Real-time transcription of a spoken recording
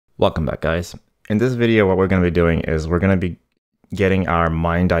Welcome back, guys. In this video, what we're going to be doing is we're going to be getting our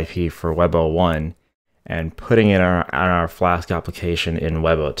mined IP for Web01 and putting it on our Flask application in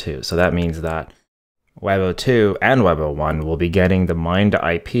Web02. So that means that Web02 and Web01 will be getting the mined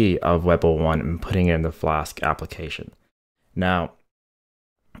IP of Web01 and putting it in the Flask application. Now,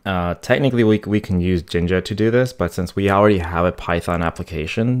 technically we can use Jinja to do this, but since we already have a Python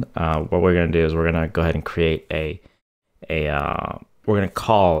application, what we're going to do is we're going to go ahead and create we're going to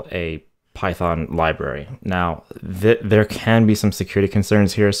call a Python library. Now, there can be some security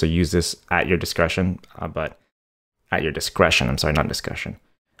concerns here, so use this at your discretion, but at your discretion, I'm sorry, not discussion,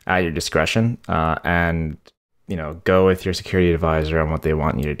 at your discretion, and go with your security advisor on what they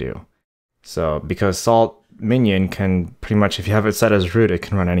want you to do. So because Salt Minion can pretty much, if you have it set as root, it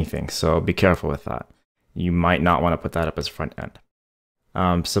can run anything. So be careful with that. You might not want to put that up as front end.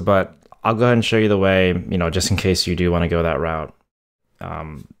 But I'll go ahead and show you the way, just in case you do want to go that route,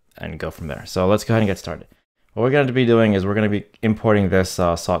 and go from there. So let's go ahead and get started. What we're going to be doing is we're going to be importing this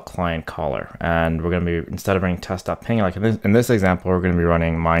Salt client caller, and we're going to be, instead of running test.ping, like in this example, we're going to be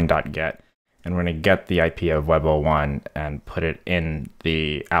running mine.get, and we're going to get the IP of Web01 and put it in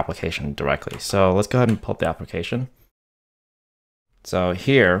the application directly. So let's go ahead and pull up the application. So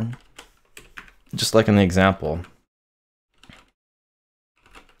here, just like in the example,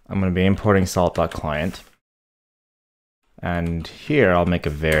 I'm going to be importing salt.client. And here I'll make a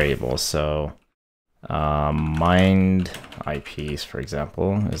variable. So mined IPs, for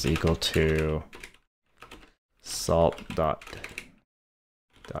example, is equal to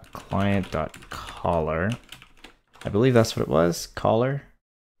salt.client.caller. I believe that's what it was. Caller.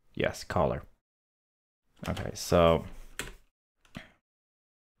 Yes, caller. Okay, so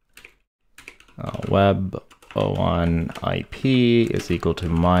web01 IP is equal to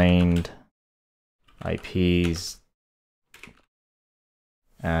mined IPs.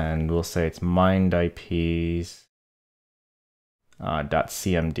 And we'll say it's mined IPs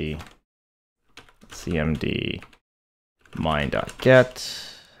 .cmd mine.get,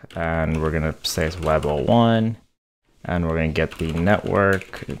 and we're gonna say it's web01, and we're gonna get the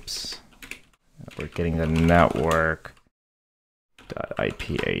network. Oops, we're getting the network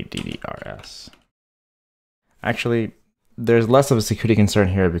 .ipaddrs. Actually, there's less of a security concern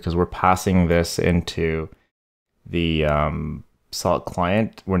here because we're passing this into the Salt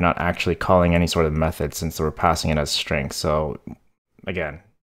client. We're not actually calling any sort of method since we're passing it as string. So again,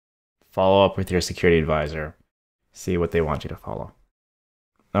 follow up with your security advisor, see what they want you to follow.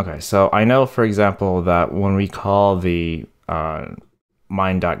 Okay, so I know, for example, that when we call the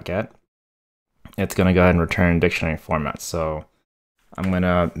mine.get, it's going to go ahead and return dictionary format. So I'm going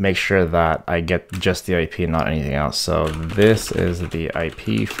to make sure that I get just the IP, not anything else. So this is the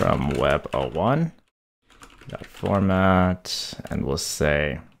IP from Web01. Format, and we'll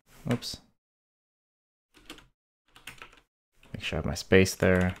say, oops, make sure I have my space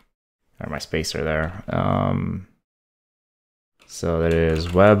there, or my spacer there. So that is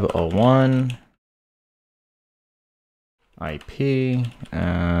web01 IP,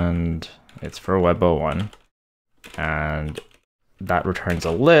 and it's for web01, and that returns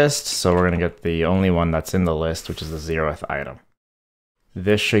a list. So we're going to get the only one that's in the list, which is the 0th item.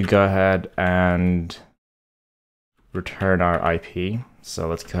 This should go ahead and return our IP. So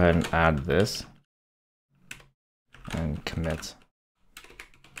let's go ahead and add this and commit.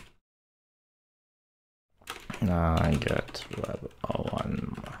 I get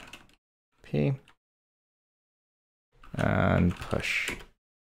web01 IP and push.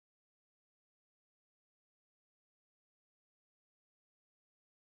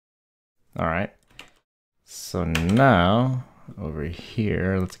 All right. So now over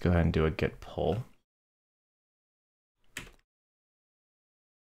here, let's go ahead and do a git pull.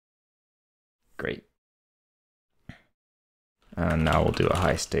 Great. And now we'll do a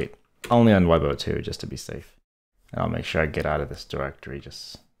high state only on Web02 just to be safe. And I'll make sure I get out of this directory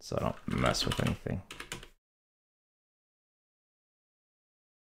just so I don't mess with anything.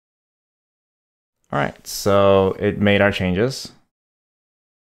 All right, so it made our changes.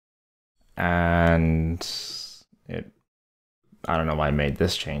 And I don't know why I made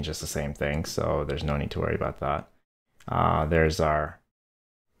this change, it's the same thing, so there's no need to worry about that.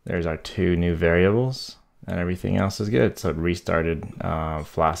 There's our 2 new variables, and everything else is good. So it restarted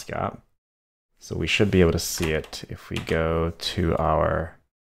Flask app. So we should be able to see it if we go to our,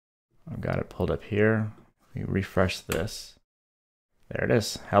 I've got it pulled up here. We refresh this. There it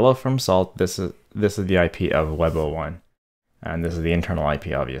is. Hello from Salt. This is the IP of Web01, and this is the internal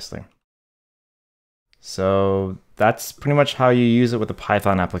IP, obviously. So that's pretty much how you use it with a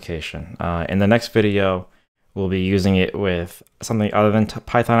Python application. In the next video, we'll be using it with something other than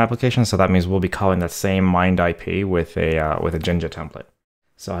Python applications. So that means we'll be calling that same mined IP with a Jinja template.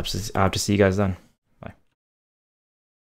 So I'll have to see you guys then.